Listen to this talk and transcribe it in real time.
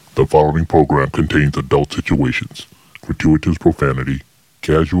The following program contains adult situations, gratuitous profanity,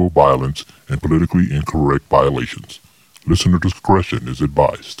 casual violence, and politically incorrect violations. Listener discretion is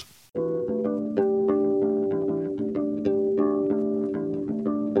advised.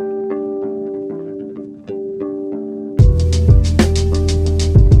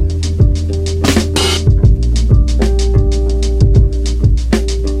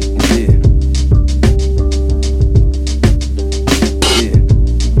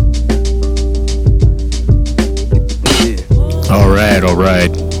 All right.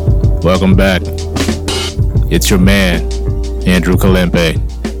 Welcome back. It's your man, Andrew Kalempe.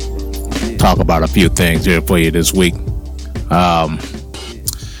 Talk about a few things here for you this week. As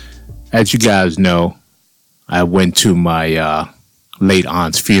you guys know, I went to my late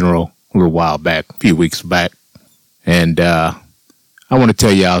aunt's funeral a little while back, a few weeks back. And I want to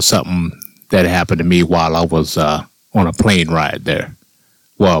tell y'all something that happened to me while I was on a plane ride there.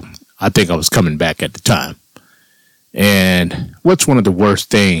 Well, I think I was coming back at the time. And what's one of the worst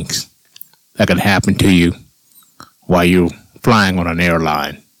things that can happen to you while you're flying on an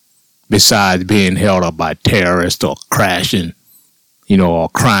airline, besides being held up by terrorists or crashing, or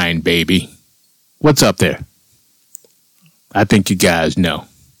crying baby? What's up there? I think you guys know.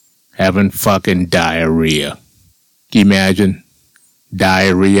 Having fucking diarrhea. Can you imagine?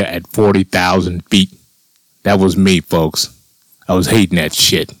 Diarrhea at 40,000 feet. That was me, folks. I was hating that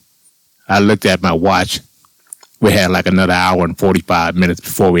shit. I looked at my watch. We had like another hour and 45 minutes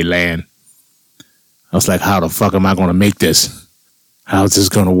before we land. I was like, how the fuck am I going to make this? How's this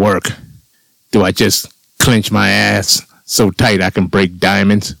going to work? Do I just clench my ass so tight I can break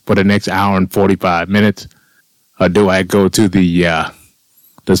diamonds for the next hour and 45 minutes? Or do I go to the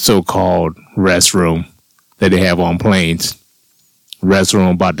so-called restroom that they have on planes?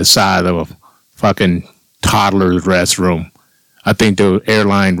 Restroom about the size of a fucking toddler's restroom. I think the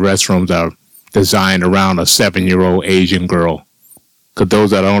airline restrooms are designed around a 7-year-old Asian girl, because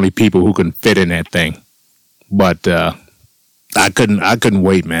those are the only people who can fit in that thing. But I couldn't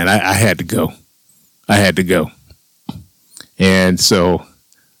wait, man. I had to go. And so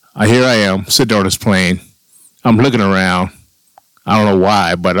here I am, sitting on this plane. I'm looking around. I don't know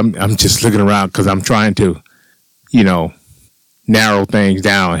why, but I'm just looking around because I'm trying to, narrow things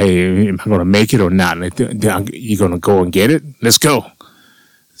down. Hey, am I going to make it or not? You going to go and get it? Let's go.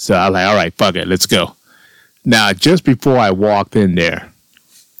 So I was like, all right, fuck it, let's go. Now, just before I walked in there,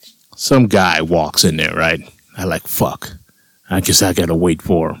 some guy walks in there, right? I like, fuck. I guess I gotta wait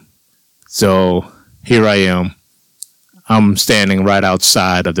for him. So here I am. I'm standing right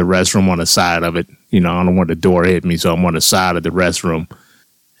outside of the restroom on the side of it. I don't want the door to hit me, so I'm on the side of the restroom.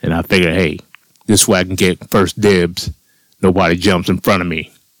 And I figure, hey, this way I can get first dibs. Nobody jumps in front of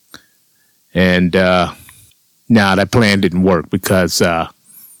me. And now that plan didn't work because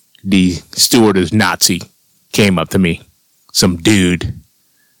the stewardess Nazi came up to me. Some dude.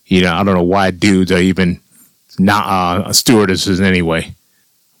 I don't know why dudes are even not stewardesses anyway.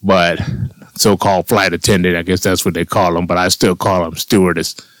 But so-called flight attendant, I guess that's what they call them. But I still call them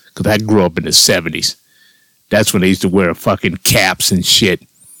stewardess because I grew up in the 70s. That's when they used to wear fucking caps and shit.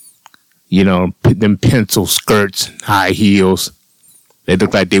 Them pencil skirts, high heels. They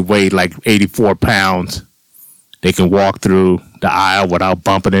look like they weighed like 84 pounds. They can walk through the aisle without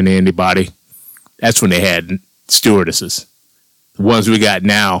bumping into anybody. That's when they had stewardesses. The ones we got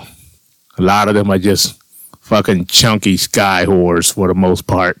now, a lot of them are just fucking chunky sky whores for the most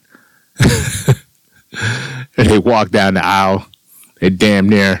part. And they walk down the aisle. They're damn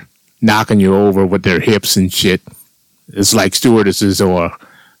near knocking you over with their hips and shit. It's like stewardesses or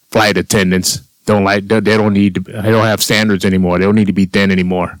flight attendants they don't have standards anymore. They don't need to be thin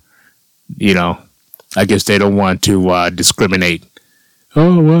anymore. I guess they don't want to discriminate.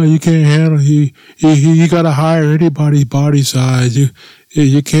 Oh, well, you can't handle you got to hire anybody's body size.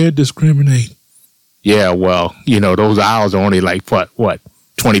 You can't discriminate. Yeah, well, those aisles are only like, what,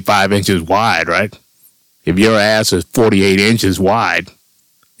 25 inches wide, right? If your ass is 48 inches wide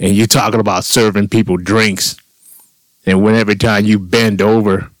and you're talking about serving people drinks, and when every time you bend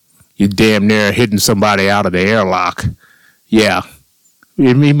over, you're damn near hitting somebody out of the airlock, yeah,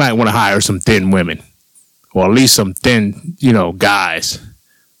 you might want to hire some thin women. Or at least some thin, guys.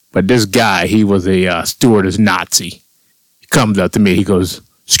 But this guy, he was a stewardess Nazi. He comes up to me. He goes,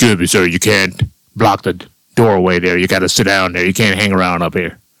 excuse me, sir, you can't block the doorway there. You got to sit down there. You can't hang around up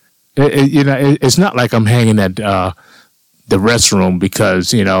here. It's not like I'm hanging at the restroom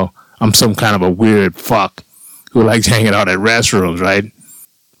because, I'm some kind of a weird fuck who likes hanging out at restrooms, right?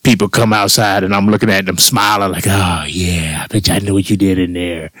 People come outside and I'm looking at them smiling like, oh, yeah, I bet you I knew what you did in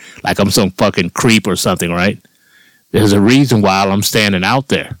there. Like I'm some fucking creep or something, right? There's a reason why I'm standing out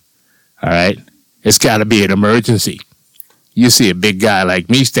there. All right. It's got to be an emergency. You see a big guy like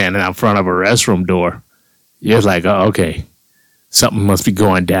me standing out front of a restroom door. You're like, oh, okay. Something must be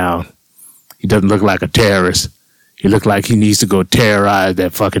going down. He doesn't look like a terrorist. He look like he needs to go terrorize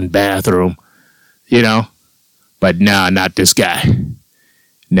that fucking bathroom, you know? But nah, not this guy.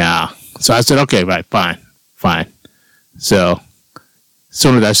 Nah. So I said, okay, right, fine. So as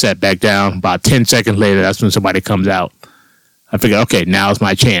soon as I sat back down, about 10 seconds later, that's when somebody comes out. I figured, okay, now's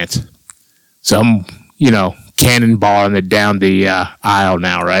my chance. So I'm, cannonballing it down the aisle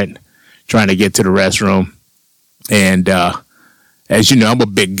now, right? Trying to get to the restroom. And as you know, I'm a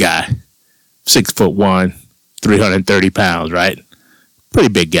big guy. 6'1", 330 pounds, right? Pretty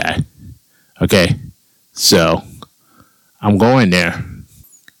big guy. Okay. So I'm going there.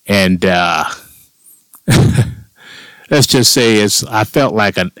 And let's just say I felt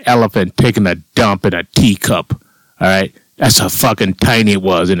like an elephant taking a dump in a teacup. All right. That's how fucking tiny it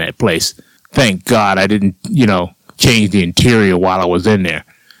was in that place. Thank God I didn't, change the interior while I was in there,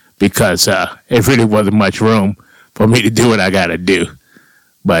 because it really wasn't much room for me to do what I got to do.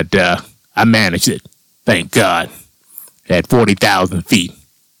 But I managed it. Thank God. At 40,000 feet.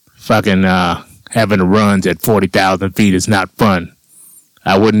 Fucking having runs at 40,000 feet is not fun.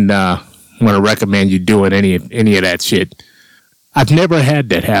 I wouldn't want to recommend you doing any of that shit. I've never had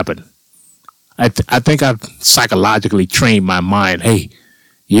that happen. I think I've psychologically trained my mind. Hey,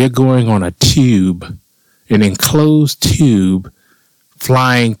 you're going on a tube, an enclosed tube,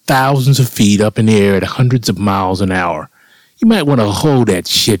 flying thousands of feet up in the air at hundreds of miles an hour. You might want to hold that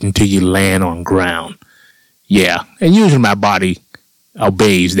shit until you land on ground. Yeah, and usually my body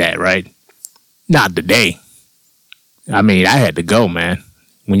obeys that, right? Not today. I mean, I had to go, man.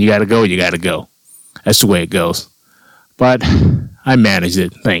 When you got to go, you got to go. That's the way it goes. But I managed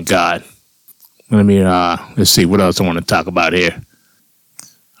it, thank God. Let's see, what else I want to talk about here.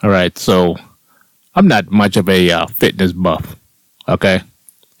 All right, so I'm not much of a fitness buff, okay?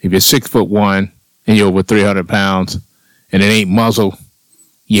 If you're 6'1" and you're over 300 pounds and it ain't muscle,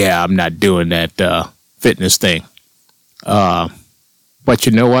 yeah, I'm not doing that fitness thing. But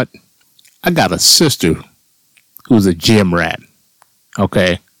you know what? I got a sister who's a gym rat,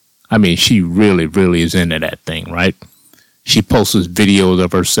 okay? I mean, she really, really is into that thing, right? She posts videos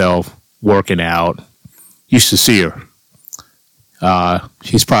of herself working out. Used to see her.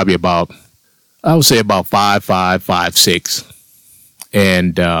 She's probably about 5'5", 5'6".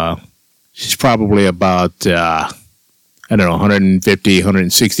 And she's probably about, 150,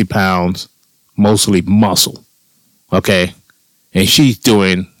 160 pounds, mostly muscle. Okay? And she's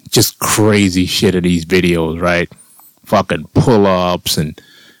doing just crazy shit in these videos, right? Fucking pull-ups and,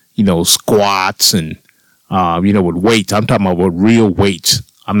 squats and, with weights. I'm talking about with real weights.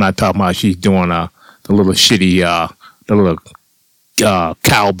 I'm not talking about she's doing the little shitty,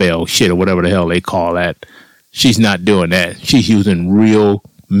 cowbell shit or whatever the hell they call that. She's not doing that. She's using real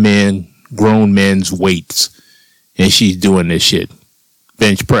grown men's weights, and she's doing this shit.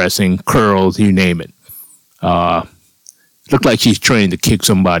 Bench pressing, curls, you name it. Look like she's trained to kick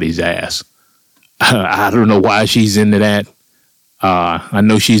somebody's ass. I don't know why she's into that. I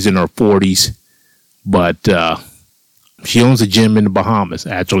know she's in her 40s, but she owns a gym in the Bahamas,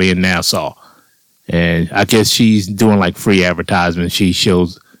 actually in Nassau. And I guess she's doing like free advertisement. She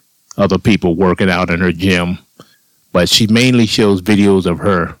shows other people working out in her gym. But she mainly shows videos of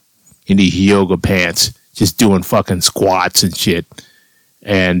her in these yoga pants, just doing fucking squats and shit.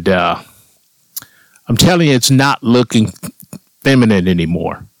 And I'm telling you, it's not looking feminine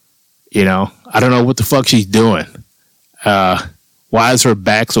anymore. I don't know what the fuck she's doing. Why is her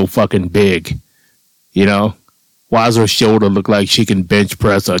back so fucking big? Why does her shoulder look like she can bench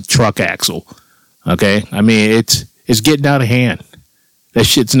press a truck axle? Okay? I mean, it's getting out of hand. That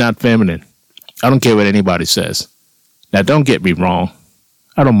shit's not feminine. I don't care what anybody says. Now, don't get me wrong.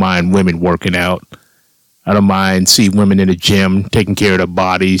 I don't mind women working out. I don't mind seeing women in the gym taking care of their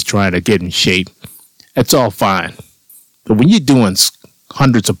bodies, trying to get in shape. That's all fine. But when you're doing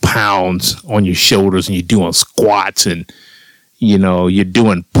hundreds of pounds on your shoulders and you're doing squats and, you're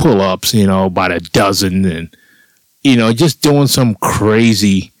doing pull-ups, by the dozen and, just doing some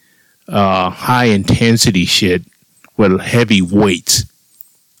crazy high-intensity shit with heavy weights,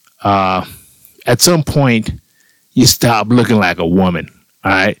 at some point, you stop looking like a woman,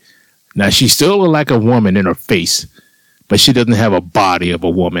 all right? Now, she still looks like a woman in her face, but she doesn't have a body of a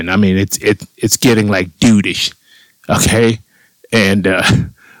woman. I mean, it's getting like dudeish, okay? And,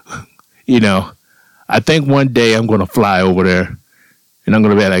 I think one day I'm going to fly over there and I'm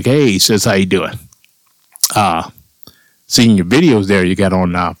going to be like, hey, sis, how you doing? Seeing your videos there you got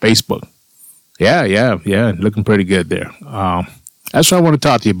on Facebook. Yeah, looking pretty good there. That's what I want to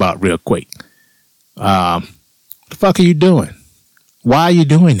talk to you about real quick. What the fuck are you doing? Why are you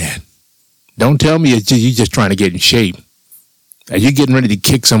doing that? Don't tell me you're just trying to get in shape. Are you getting ready to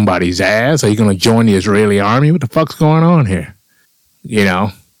kick somebody's ass? Are you going to join the Israeli army? What the fuck's going on here? You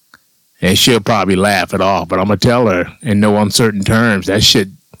know? And she'll probably laugh it off, but I'm going to tell her in no uncertain terms, that shit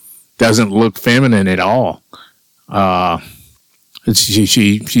doesn't look feminine at all.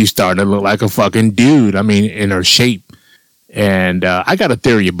 She's starting to look like a fucking dude. I mean, in her shape. And I got a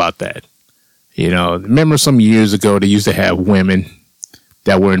theory about that. You know, remember some years ago they used to have women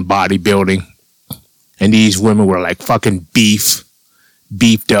that were in bodybuilding, and these women were like fucking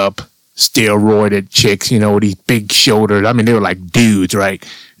beefed up, steroided chicks, you know, these big shoulders. I mean, they were like dudes, right?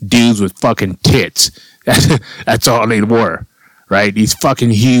 Dudes with fucking tits. That's all they were, right? These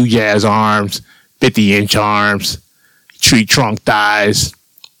fucking huge ass arms, 50-inch arms, tree trunk thighs,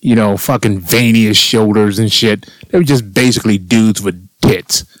 you know, fucking veiny as shoulders and shit. They were just basically dudes with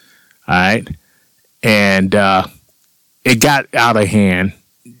tits, all right? And it got out of hand.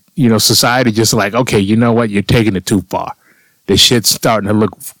 You know, society just like, okay, you know what? You're taking it too far. This shit's starting to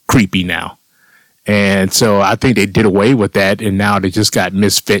look creepy now. And so I think they did away with that, and now they just got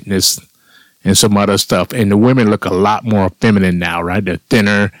Miss Fitness and some other stuff. And the women look a lot more feminine now, right? They're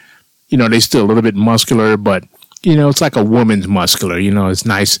thinner. You know, they're still a little bit muscular, but, you know, it's like a woman's muscular. You know, it's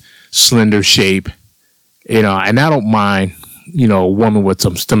nice, slender shape. You know, and I don't mind, you know, a woman with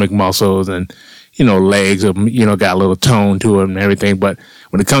some stomach muscles and, you know, legs, you know, got a little tone to them and everything. But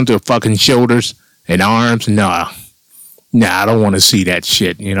when it comes to fucking shoulders and arms, nah, I don't want to see that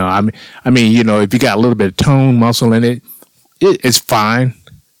shit. You know, I mean, you know, if you got a little bit of tone, muscle in it, it's fine.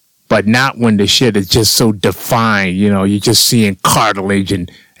 But not when the shit is just so defined. You know, you're just seeing cartilage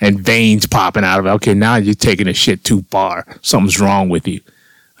and veins popping out of it. Okay, now you're taking the shit too far. Something's wrong with you.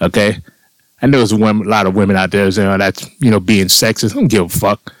 Okay? I know there's a lot of women out there saying, oh, that's, you know, being sexist. I don't give a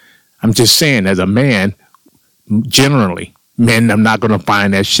fuck. I'm just saying, as a man, generally, men, I'm not going to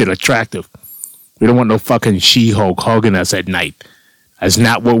find that shit attractive. We don't want no fucking She-Hulk hugging us at night. That's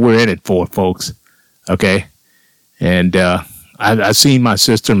not what we're in it for, folks. Okay? And I seen my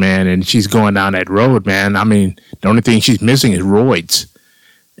sister, man, and she's going down that road, man. I mean, the only thing she's missing is roids.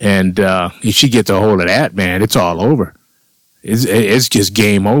 And if she gets a hold of that, man, it's all over. It's just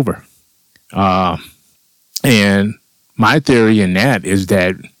game over. And my theory in that is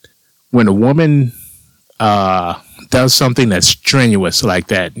that when a woman does something that's strenuous like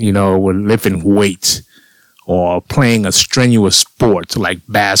that, you know, with lifting weights or playing a strenuous sport like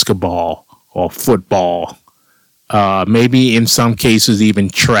basketball or football, maybe in some cases even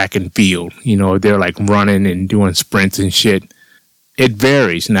track and field, you know, they're like running and doing sprints and shit. It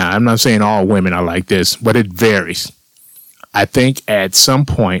varies. Now, I'm not saying all women are like this, but it varies. I think at some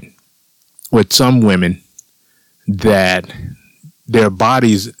point with some women that their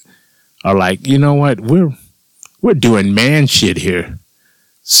bodies are like, you know what, we're doing man shit here.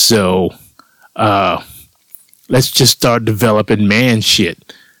 So let's just start developing man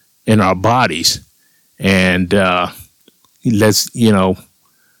shit in our bodies. And let's, you know,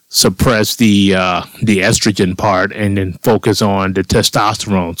 suppress the estrogen part and then focus on the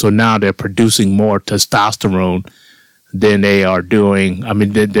testosterone. So now they're producing more testosterone than they are doing,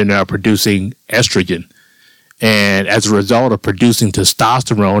 than they are producing estrogen. And as a result of producing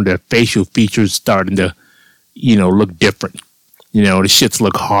testosterone, their facial features starting to, you know, look different. You know, the shits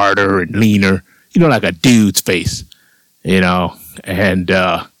look harder and leaner, you know, like a dude's face, you know, and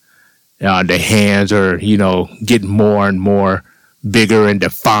the hands are, you know, getting more and more bigger and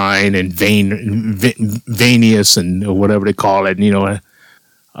defined and veneous and whatever they call it, you know.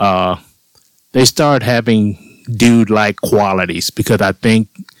 They start having dude-like qualities because I think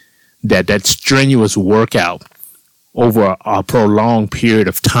that strenuous workout over a prolonged period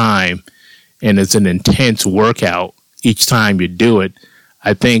of time, and it's an intense workout each time you do it,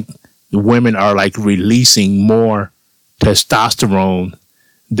 I think the women are like releasing more testosterone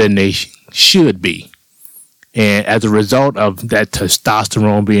than they should be. And as a result of that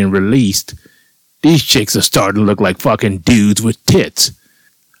testosterone being released, these chicks are starting to look like fucking dudes with tits.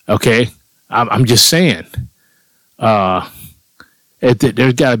 Okay? I'm just saying. There's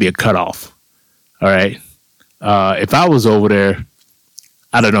got to be a cutoff. All right? If I was over there,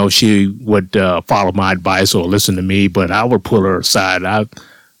 I don't know if she would follow my advice or listen to me, but I would pull her aside. I'm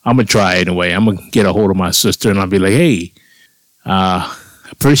going to try anyway. I'm going to get a hold of my sister and I'll be like, hey,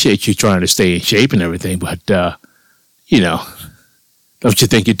 appreciate you trying to stay in shape and everything, but, you know, don't you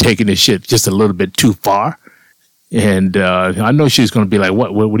think you're taking this shit just a little bit too far? And I know she's going to be like,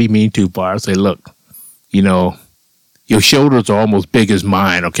 what do you mean too far? I say, look, you know, your shoulders are almost big as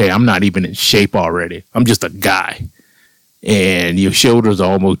mine, okay? I'm not even in shape already. I'm just a guy. and your shoulders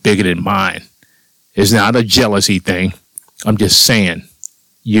are almost bigger than mine. It's not a jealousy thing. I'm just saying,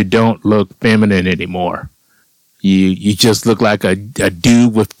 you don't look feminine anymore. You just look like a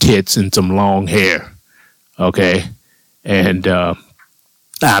dude with tits and some long hair. Okay? And I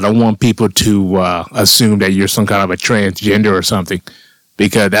don't want people to assume that you're some kind of a transgender or something,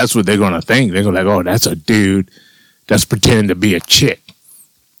 because that's what they're going to think. They're going to be like, oh, that's a dude that's pretending to be a chick.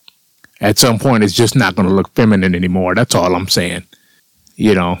 At some point, it's just not going to look feminine anymore. That's all I'm saying.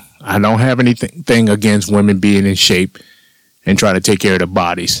 You know, I don't have anything against women being in shape and trying to take care of their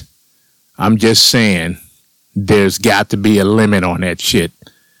bodies. I'm just saying there's got to be a limit on that shit.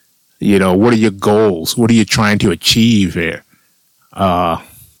 You know, what are your goals? What are you trying to achieve here?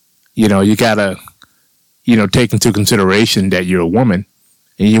 You know, you got to, take into consideration that you're a woman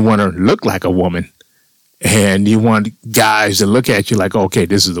and you want to look like a woman. And you want guys to look at you like, okay,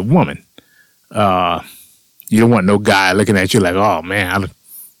 this is a woman. You don't want no guy looking at you like, oh, man,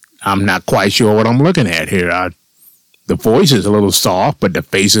 I'm not quite sure what I'm looking at here. The voice is a little soft, but the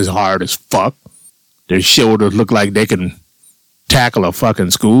face is hard as fuck. Their shoulders look like they can tackle a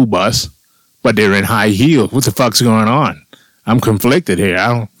fucking school bus, but they're in high heels. What the fuck's going on? I'm conflicted here.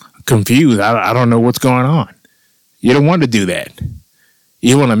 I'm confused. I don't know what's going on. You don't want to do that.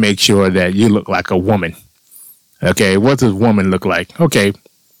 You want to make sure that you look like a woman. Okay, what does woman look like? Okay,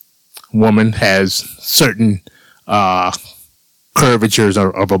 woman has certain curvatures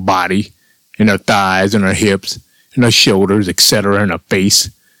of her body, in her thighs and her hips, and her shoulders, etc., and her face.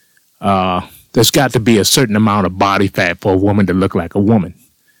 There's got to be a certain amount of body fat for a woman to look like a woman.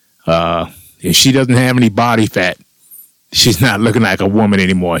 If she doesn't have any body fat, she's not looking like a woman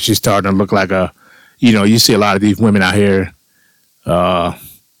anymore. She's starting to look like you see a lot of these women out here.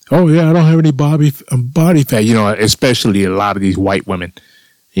 Oh yeah, I don't have any body fat. Especially a lot of these white women.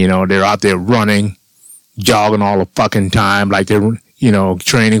 They're out there running, jogging all the fucking time, like they're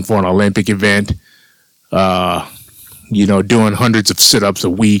training for an Olympic event. Doing hundreds of sit-ups a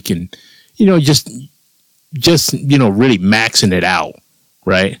week, and just really maxing it out,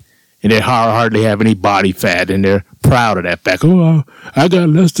 right? And they hardly have any body fat, and they're proud of that fact. Oh, I got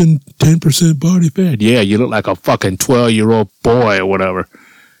less than 10% body fat. Yeah, you look like a fucking 12-year-old boy or whatever.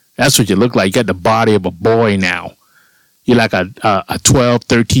 That's what you look like. You got the body of a boy now. You're like a 12,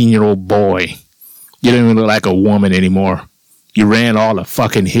 13-year-old boy. You don't even look like a woman anymore. You ran all the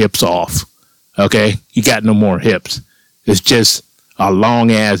fucking hips off. Okay? You got no more hips. It's just a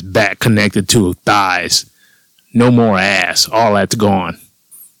long-ass back connected to thighs. No more ass. All that's gone.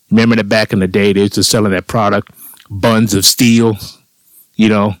 Remember that back in the day, they used to selling that product, buns of steel?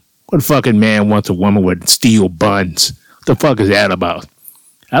 What fucking man wants a woman with steel buns? What the fuck is that about?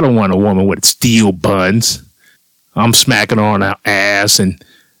 I don't want a woman with steel buns. I'm smacking her on her ass and,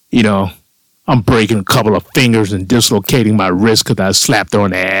 I'm breaking a couple of fingers and dislocating my wrist because I slapped her on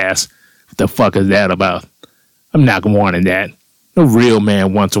the ass. What the fuck is that about? I'm not wanting that. No real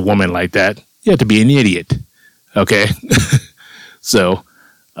man wants a woman like that. You have to be an idiot. Okay? So,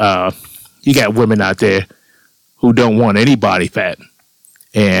 you got women out there who don't want any body fat.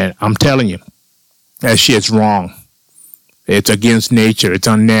 And I'm telling you, that shit's wrong. It's against nature. It's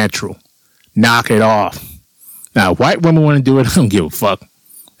unnatural. Knock it off. Now, white women want to do it. I don't give a fuck.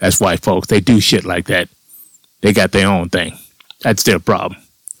 That's white folks. They do shit like that. They got their own thing. That's their problem.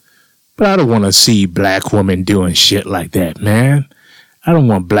 But I don't want to see black women doing shit like that, man. I don't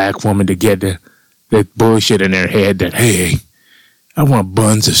want black women to get the bullshit in their head that, hey, I want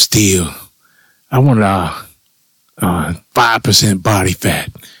buns of steel. I want 5% body fat.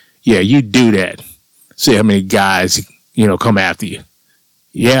 Yeah, you do that. See how many guys, come after you.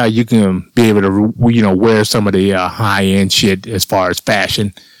 Yeah, you can be able to, wear some of the high-end shit as far as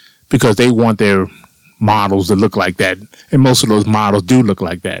fashion because they want their models to look like that. And most of those models do look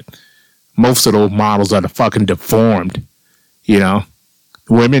like that. Most of those models are fucking deformed,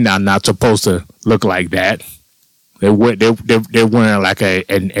 Women are not supposed to look like that. They're wearing like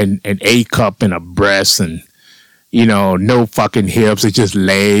an A cup and a breast and, no fucking hips. It's just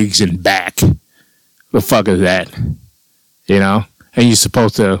legs and back. The fuck is that? And you're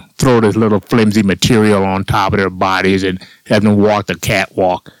supposed to throw this little flimsy material on top of their bodies and have them walk the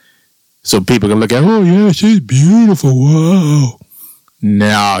catwalk so people can look at, oh yeah, she's beautiful. Whoa.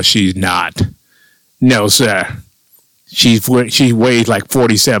 No, she's not. No, sir. She weighs like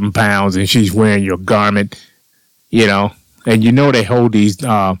 47 pounds and she's wearing your garment, and they hold these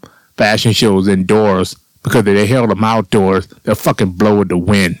fashion shows indoors because if they held them outdoors, they'll fucking blow with the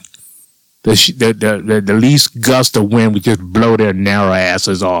wind. The least gust of wind would just blow their narrow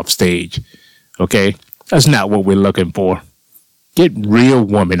asses off stage. Okay? That's not what we're looking for. Get real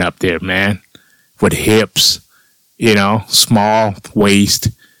women up there, man. With hips, small waist,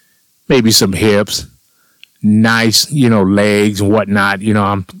 maybe some hips, nice, legs and whatnot.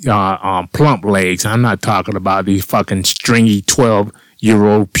 I'm plump legs. I'm not talking about these fucking stringy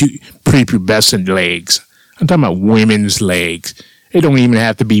 12-year-old prepubescent legs. I'm talking about women's legs. They don't even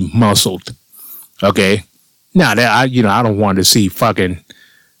have to be muscled. Okay? Now, I don't want to see fucking,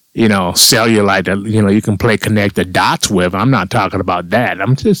 cellulite that, you can connect the dots with. I'm not talking about that.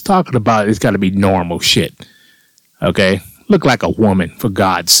 I'm just talking about it's got to be normal shit. Okay? Look like a woman, for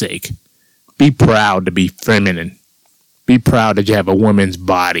God's sake. Be proud to be feminine. Be proud that you have a woman's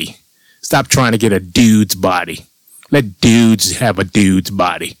body. Stop trying to get a dude's body. Let dudes have a dude's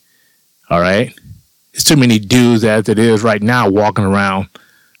body. All right? There's too many dudes as it is right now walking around,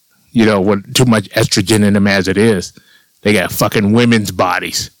 with too much estrogen in them as it is. They got fucking women's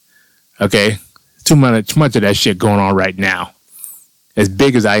bodies. Okay? Too much of that shit going on right now. As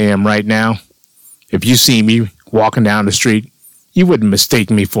big as I am right now, if you see me walking down the street, you wouldn't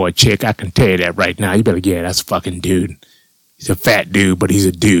mistake me for a chick. I can tell you that right now. You'd be like, yeah, that's a fucking dude. He's a fat dude, but he's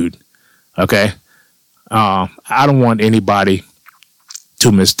a dude. Okay? I don't want anybody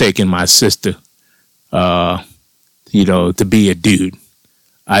to mistake my sister, to be a dude.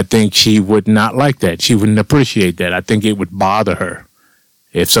 I think she would not like that. She wouldn't appreciate that. I think it would bother her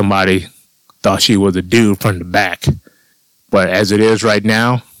if somebody thought she was a dude from the back. But as it is right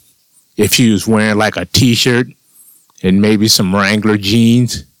now, if she was wearing like a t-shirt and maybe some Wrangler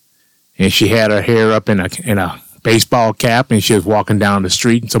jeans, and she had her hair up in a baseball cap, and she was walking down the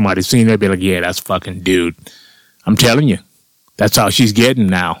street and somebody seen her, be like, yeah, that's fucking dude. I'm telling you, that's how she's getting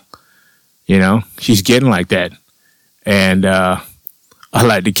now. She's getting like that. And I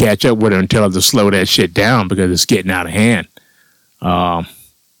like to catch up with her and tell her to slow that shit down because it's getting out of hand.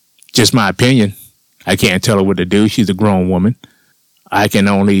 Just my opinion. I can't tell her what to do. She's a grown woman. I can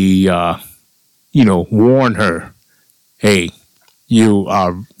only, warn her, hey, you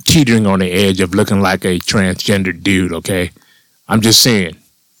are teetering on the edge of looking like a transgender dude, okay? I'm just saying,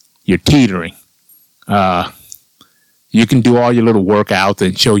 you're teetering. You can do all your little workouts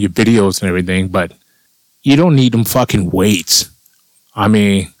and show your videos and everything, but you don't need them fucking weights. I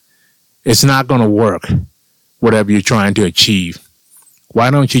mean, it's not going to work, whatever you're trying to achieve.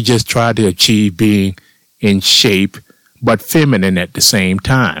 Why don't you just try to achieve being in shape, but feminine at the same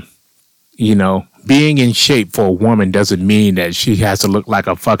time? Being in shape for a woman doesn't mean that she has to look like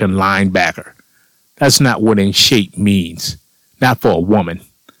a fucking linebacker. That's not what in shape means. Not for a woman.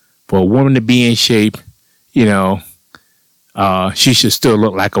 For a woman to be in shape, she should still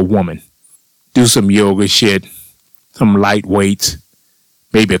look like a woman. Do some yoga shit, some light weights,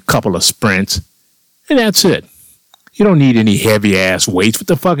 maybe a couple of sprints, and that's it. You don't need any heavy ass weights. What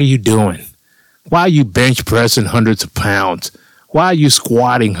the fuck are you doing? Why are you bench pressing hundreds of pounds? Why are you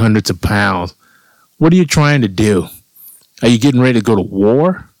squatting hundreds of pounds? What are you trying to do? Are you getting ready to go to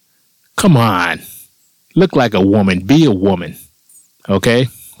war? Come on. Look like a woman. Be a woman. Okay?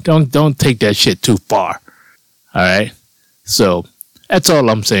 Don't take that shit too far. All right? So, that's all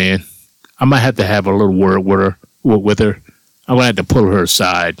I'm saying. I might have to have a little word with her. I'm going to have to pull her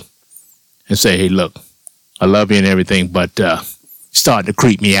aside and say, hey, look, I love you and everything, but starting to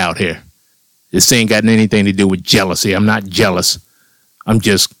creep me out here. This ain't got anything to do with jealousy. I'm not jealous. I'm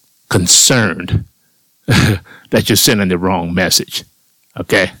just concerned that you're sending the wrong message.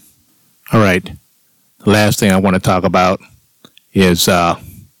 Okay? All right. The last thing I want to talk about is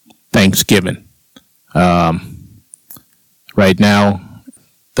Thanksgiving. Right now,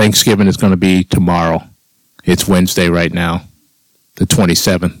 Thanksgiving is going to be tomorrow. It's Wednesday right now, the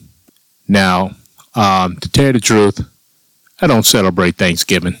 27th. Now, to tell you the truth, I don't celebrate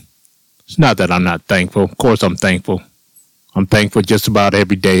Thanksgiving. It's not that I'm not thankful. Of course I'm thankful. I'm thankful just about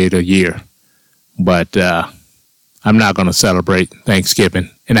every day of the year. But I'm not going to celebrate Thanksgiving.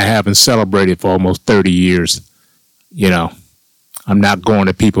 And I haven't celebrated for almost 30 years. I'm not going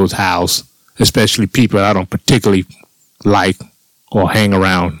to people's house, especially people I don't particularly like or hang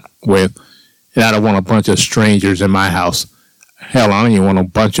around with. And I don't want a bunch of strangers in my house. Hell, I don't even want a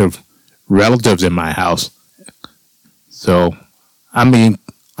bunch of relatives in my house. So, I mean,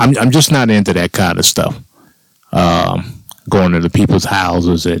 I'm just not into that kind of stuff. Going to the people's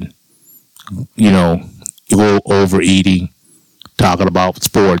houses and, overeating, talking about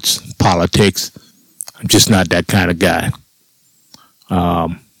sports, politics. I'm just not that kind of guy.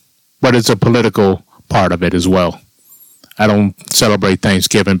 But it's a political part of it as well. I don't celebrate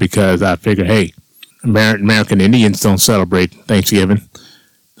Thanksgiving because I figure, hey, American Indians don't celebrate Thanksgiving.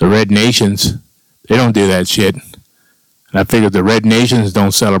 The Red Nations, they don't do that shit. And I figure the Red Nations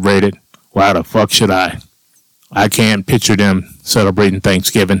don't celebrate it. Why the fuck should I? I can't picture them celebrating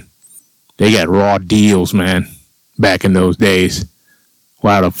Thanksgiving. They got raw deals, man. back in those days.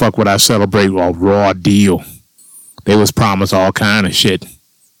 Why the fuck would I celebrate a raw deal? They was promised all kind of shit.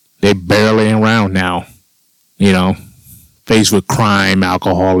 They barely around now, you know, faced with crime,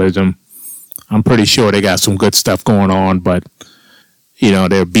 alcoholism. I'm pretty sure they got some good stuff going on, but, you know,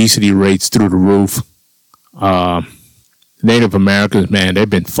 their obesity rates through the roof. Native Americans, man, they've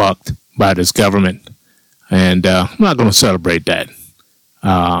been fucked by this government. And I'm not going to celebrate that.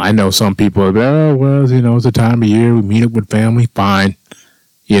 I know some people, oh, well, you know, it's a time of year. We meet up with family. Fine.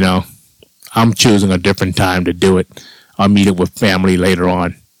 You know, I'm choosing a different time to do it. I'll meet up with family later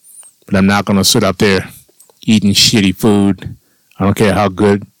on. But I'm not going to sit up there eating shitty food. I don't care how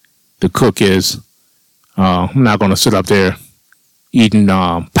good the cook is. I'm not going to sit up there eating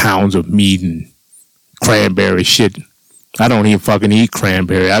pounds of meat and cranberry shit. I don't even fucking eat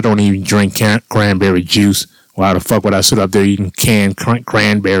cranberry. I don't even drink cranberry juice. Why the fuck would I sit up there eating canned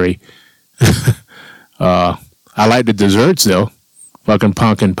cranberry? I like the desserts though. Fucking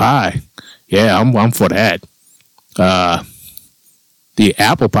pumpkin pie. Yeah, I'm for that. The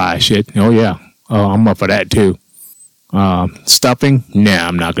apple pie shit. Oh yeah. I'm up for that too. Stuffing? Nah,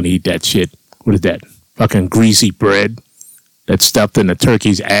 I'm not gonna eat that shit. What is that? Fucking greasy bread that's stuffed in the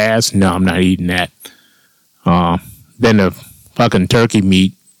turkey's ass? No, I'm not eating that. Then the fucking turkey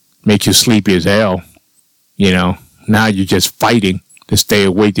meat makes you sleepy as hell. You know, now you're just fighting to stay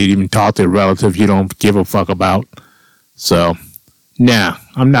awake to even talk to relatives you don't give a fuck about. So, nah,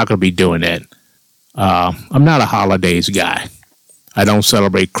 I'm not going to be doing that. I'm not a holidays guy. I don't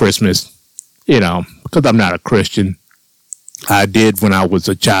celebrate Christmas, you know, because I'm not a Christian. I did when I was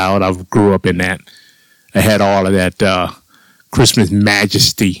a child. I grew up in that. I had all of that Christmas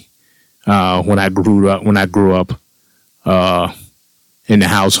majesty when I grew up. In the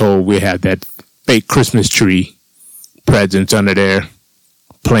household, we had that fake Christmas tree, presents under there,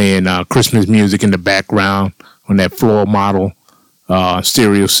 playing Christmas music in the background on that floor model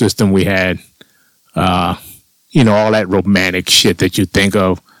stereo system we had. You know, all that romantic shit that you think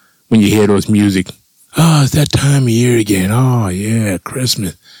of when you hear those music. Oh, it's that time of year again. Oh, yeah,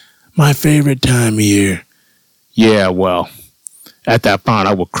 Christmas. My favorite time of year. Yeah, well, after I found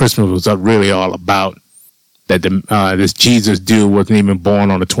out what Christmas was really all about, that this Jesus dude wasn't even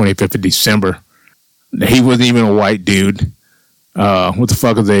born on the 25th of December. He wasn't even a white dude. What the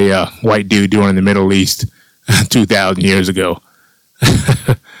fuck is a white dude doing in the Middle East 2,000 years ago?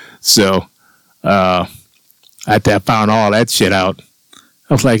 So, after I found all that shit out,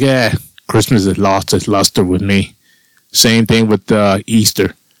 I was like, yeah, Christmas has lost its luster with me. Same thing with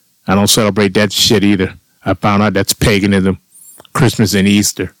Easter. I don't celebrate that shit either. I found out that's paganism. Christmas and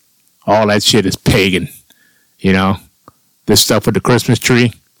Easter. All that shit is pagan. You know, this stuff with the Christmas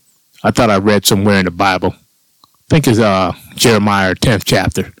tree, I thought I read somewhere in the Bible. I think it's Jeremiah 10th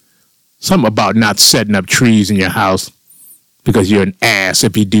chapter. Something about not setting up trees in your house because you're an ass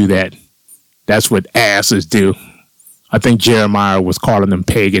if you do that. That's what asses do. I think Jeremiah was calling them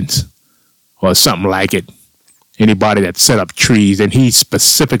pagans or something like it. Anybody that set up trees, and he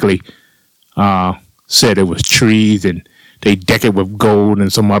specifically said it was trees and they deck it with gold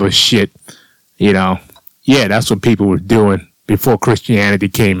and some other shit, you know. Yeah, that's what people were doing before Christianity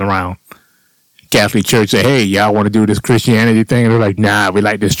came around. Catholic Church said, hey, y'all want to do this Christianity thing? And they're like, nah, we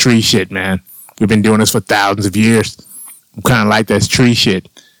like this tree shit, man. We've been doing this for thousands of years. We kind of like this tree shit.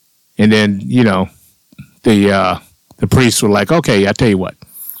 And then, you know, the priests were like, okay, I tell you what.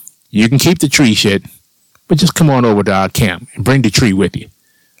 You can keep the tree shit, but just come on over to our camp and bring the tree with you.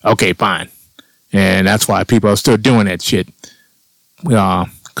 Okay, fine. And that's why people are still doing that shit.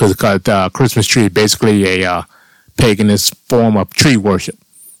 Because Christmas tree is basically a paganist form of tree worship.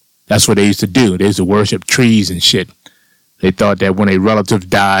 That's what they used to do. They used to worship trees and shit. They thought that when a relative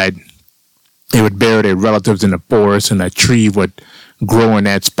died, they would bury their relatives in the forest and a tree would grow in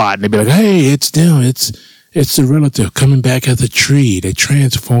that spot. And they'd be like, hey, it's the relative coming back as a tree. They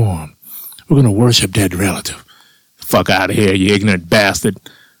transform. We're going to worship that relative. Fuck out of here, you ignorant bastard.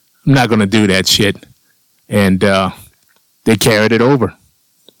 I'm not going to do that shit. And they carried it over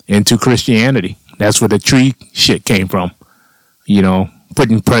into Christianity. That's where the tree shit came from. You know,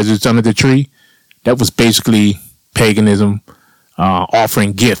 putting presents under the tree. That was basically paganism,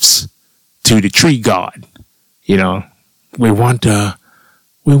 offering gifts to the tree god. You know, we want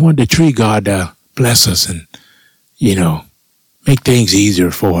the tree god to bless us and, you know, make things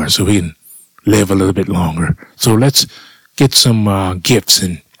easier for us so we can live a little bit longer. So let's get some gifts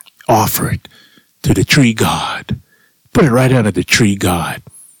and offer it to the tree god. Put it right under the tree god.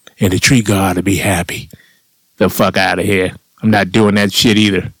 And the tree god will be happy. The fuck out of here. I'm not doing that shit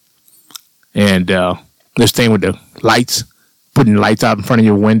either. And this thing with the lights, putting lights out in front of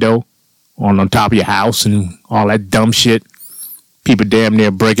your window, on top of your house and all that dumb shit. People damn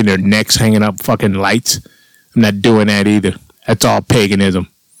near breaking their necks hanging up fucking lights. I'm not doing that either. That's all paganism.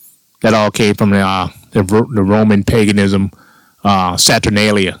 That all came from the Roman paganism,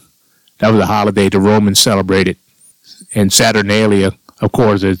 Saturnalia. That was a holiday the Romans celebrated. And Saturnalia, of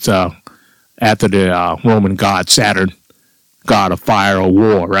course, it's after the Roman god Saturn, god of fire or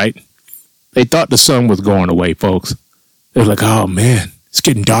war, right? They thought the sun was going away, folks. They're like, oh man, it's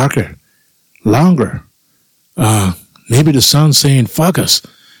getting darker, longer. Maybe the sun's saying, fuck us.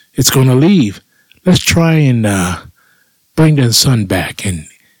 It's going to leave. Let's try and bring the sun back and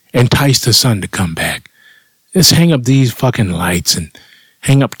entice the sun to come back. Let's hang up these fucking lights and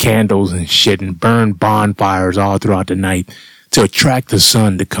hang up candles and shit and burn bonfires all throughout the night to attract the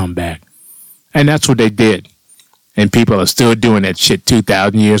sun to come back. And that's what they did. And people are still doing that shit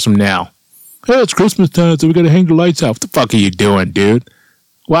 2,000 years from now. Hey, it's Christmas time, so we got to hang the lights out. What the fuck are you doing, dude?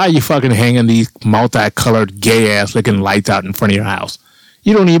 Why are you fucking hanging these multicolored, gay-ass looking lights out in front of your house?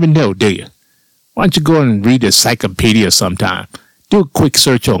 You don't even know, do you? Why don't you go and read the encyclopedia sometime? Do a quick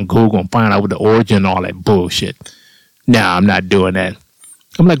search on Google and find out what the origin and all that bullshit. Nah, I'm not doing that.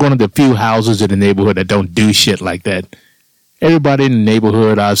 I'm like one of the few houses in the neighborhood that don't do shit like that. Everybody in the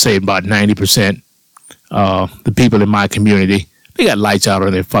neighborhood, I'd say about 90%, the people in my community, they got lights out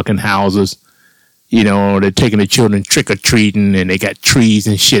on their fucking houses. You know, they're taking the children trick-or-treating, and they got trees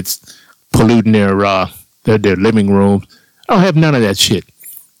and shits polluting their living rooms. I don't have none of that shit.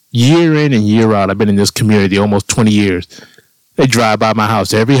 Year in and year out, I've been in this community almost 20 years. They drive by my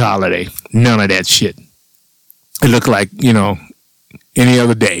house every holiday. None of that shit. It looked like, you know, any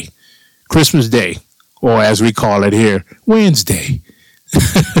other day. Christmas Day, or as we call it here, Wednesday.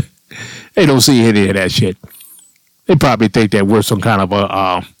 They don't see any of that shit. They probably think that we're some kind of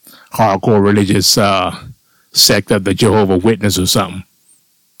a hardcore religious sect of the Jehovah's Witness or something.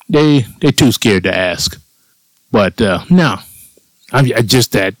 They're too scared to ask. But no, I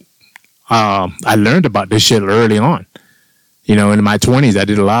just that I learned about this shit early on. You know, in my 20s, I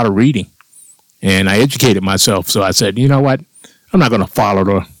did a lot of reading, and I educated myself. So I said, you know what? I'm not going to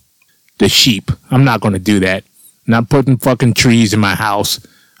follow the sheep. I'm not going to do that. I'm not putting fucking trees in my house.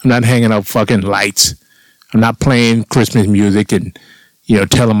 I'm not hanging up fucking lights. I'm not playing Christmas music and, you know,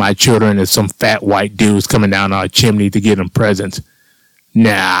 telling my children that some fat white dude's coming down our chimney to get them presents.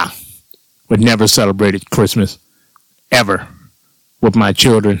 Nah, we never celebrated Christmas, ever, with my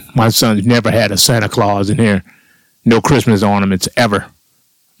children. My son's never had a Santa Claus in here. No Christmas ornaments, ever.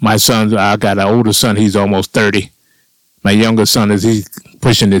 My son, I got an older son, he's almost 30. My younger son, he's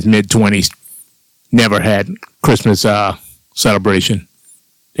pushing his mid-20s. Never had Christmas celebration.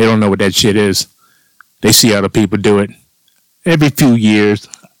 They don't know what that shit is. They see other people do it. Every few years,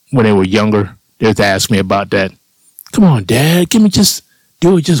 when they were younger, they'd ask me about that. Come on, Dad, do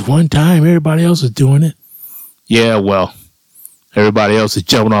it just one time. Everybody else is doing it. Yeah, well, everybody else is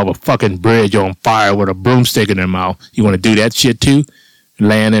jumping off a fucking bridge on fire with a broomstick in their mouth. You want to do that shit too?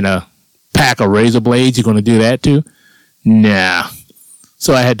 Land in a pack of razor blades? You going to do that too? Nah.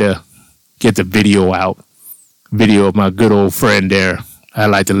 So I had to get the video out. Video of my good old friend there I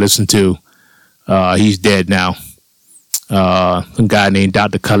like to listen to. He's dead now. Some guy named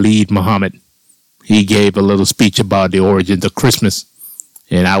Dr. Khalid Muhammad. He gave a little speech about the origins of Christmas,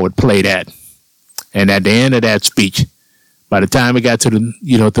 and I would play that. And at the end of that speech, by the time we got to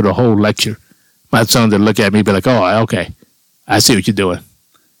the whole lecture, my sons would look at me and be like, oh, okay, I see what you're doing.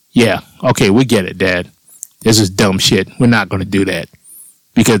 Yeah, okay, we get it, Dad. This is dumb shit. We're not going to do that.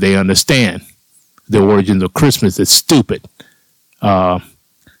 Because they understand the origins of Christmas is stupid.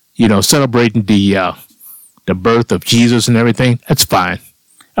 Celebrating the birth of Jesus and everything, that's fine.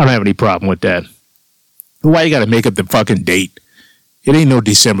 I don't have any problem with that. But why you got to make up the fucking date? It ain't no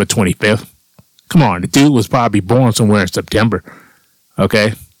December 25th. Come on, the dude was probably born somewhere in September.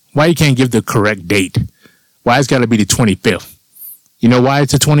 Okay? Why you can't give the correct date? Why it's got to be the 25th? You know why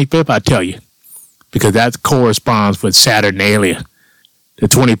it's the 25th? I'll tell you. Because that corresponds with Saturnalia. The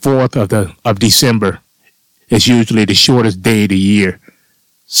 24th of December is usually the shortest day of the year.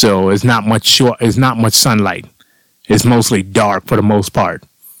 So it's not much sunlight. It's mostly dark for the most part.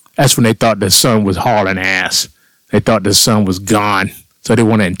 That's when they thought the sun was hauling ass. They thought the sun was gone. So they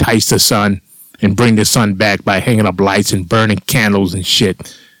want to entice the sun and bring the sun back by hanging up lights and burning candles and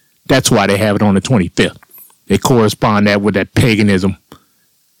shit. That's why they have it on the 25th. They correspond that with that paganism.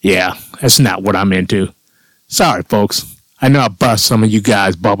 Yeah, that's not what I'm into. Sorry, folks. I know I bust some of you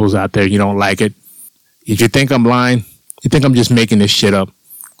guys' bubbles out there. You don't like it. If you think I'm lying, you think I'm just making this shit up,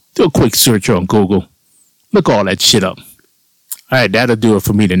 do a quick search on Google. Look all that shit up. All right, that'll do it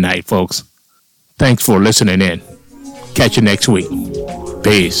for me tonight, folks. Thanks for listening in. Catch you next week.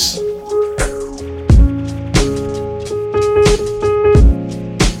 Peace.